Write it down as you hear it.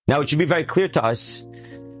Now, it should be very clear to us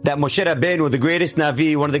that Moshe Rabbeinu, the greatest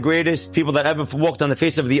Navi, one of the greatest people that ever walked on the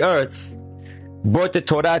face of the earth, brought the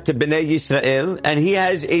Torah to Bnei Yisrael, and he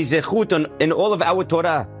has a zechut in all of our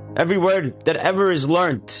Torah. Every word that ever is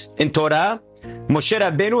learned in Torah, Moshe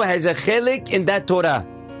Rabbeinu has a chelik in that Torah.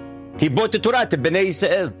 He brought the Torah to Bnei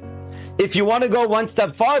Yisrael. If you want to go one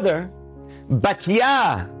step farther,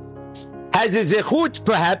 Batya has a zechut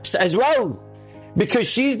perhaps as well, because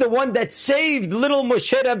she's the one that saved little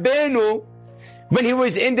Moshe Rabbeinu when he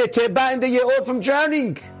was in the Teba, in the Yeor, from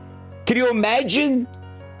drowning. Can you imagine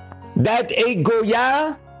that a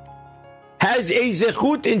Goya has a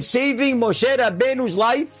zechut in saving Moshe Rabbeinu's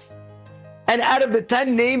life? And out of the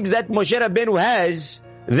 10 names that Moshe Rabbeinu has,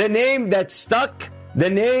 the name that stuck, the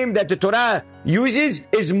name that the Torah uses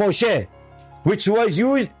is Moshe, which was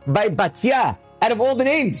used by Batya out of all the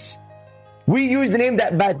names. We use the name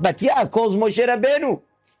that Batya calls Moshe Rabbeinu.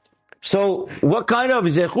 So what kind of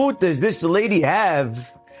zechut does this lady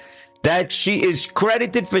have that she is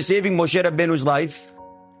credited for saving Moshe Rabbeinu's life?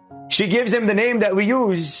 She gives him the name that we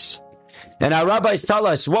use. And our rabbis tell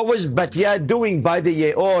us, what was Batya doing by the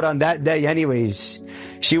Yeor on that day anyways?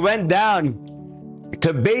 She went down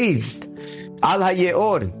to bathe al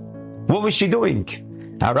ha-Yeor. What was she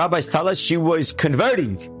doing? Our rabbis tell us she was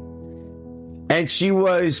converting. And she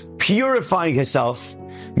was purifying herself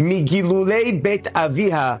migilulei bet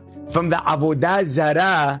aviha, from the avodah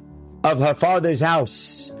zara of her father's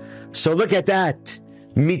house. So look at that.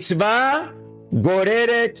 Mitzvah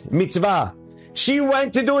goreret mitzvah. She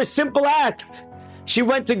went to do a simple act. She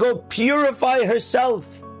went to go purify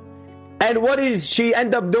herself. And what does she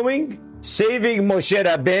end up doing? Saving Moshe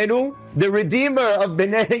Rabbeinu, the redeemer of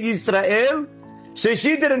Bnei Yisrael. So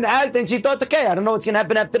she did an act and she thought, okay, I don't know what's going to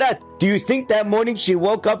happen after that. Do you think that morning she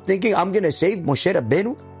woke up thinking, I'm going to save Moshe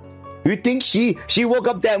Rabbeinu? You think she woke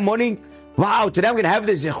up that morning, wow, today I'm going to have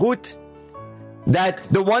the zechut that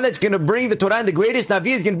the one that's going to bring the Torah and the greatest Navi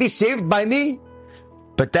is going to be saved by me?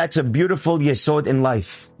 But that's a beautiful yesod in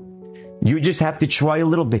life. You just have to try a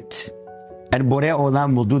little bit, and Borei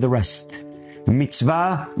Olam will do the rest.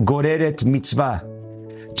 Mitzvah goreret mitzvah.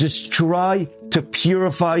 Just try to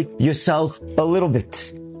purify yourself a little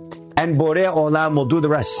bit, and Borei Olam will do the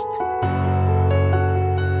rest.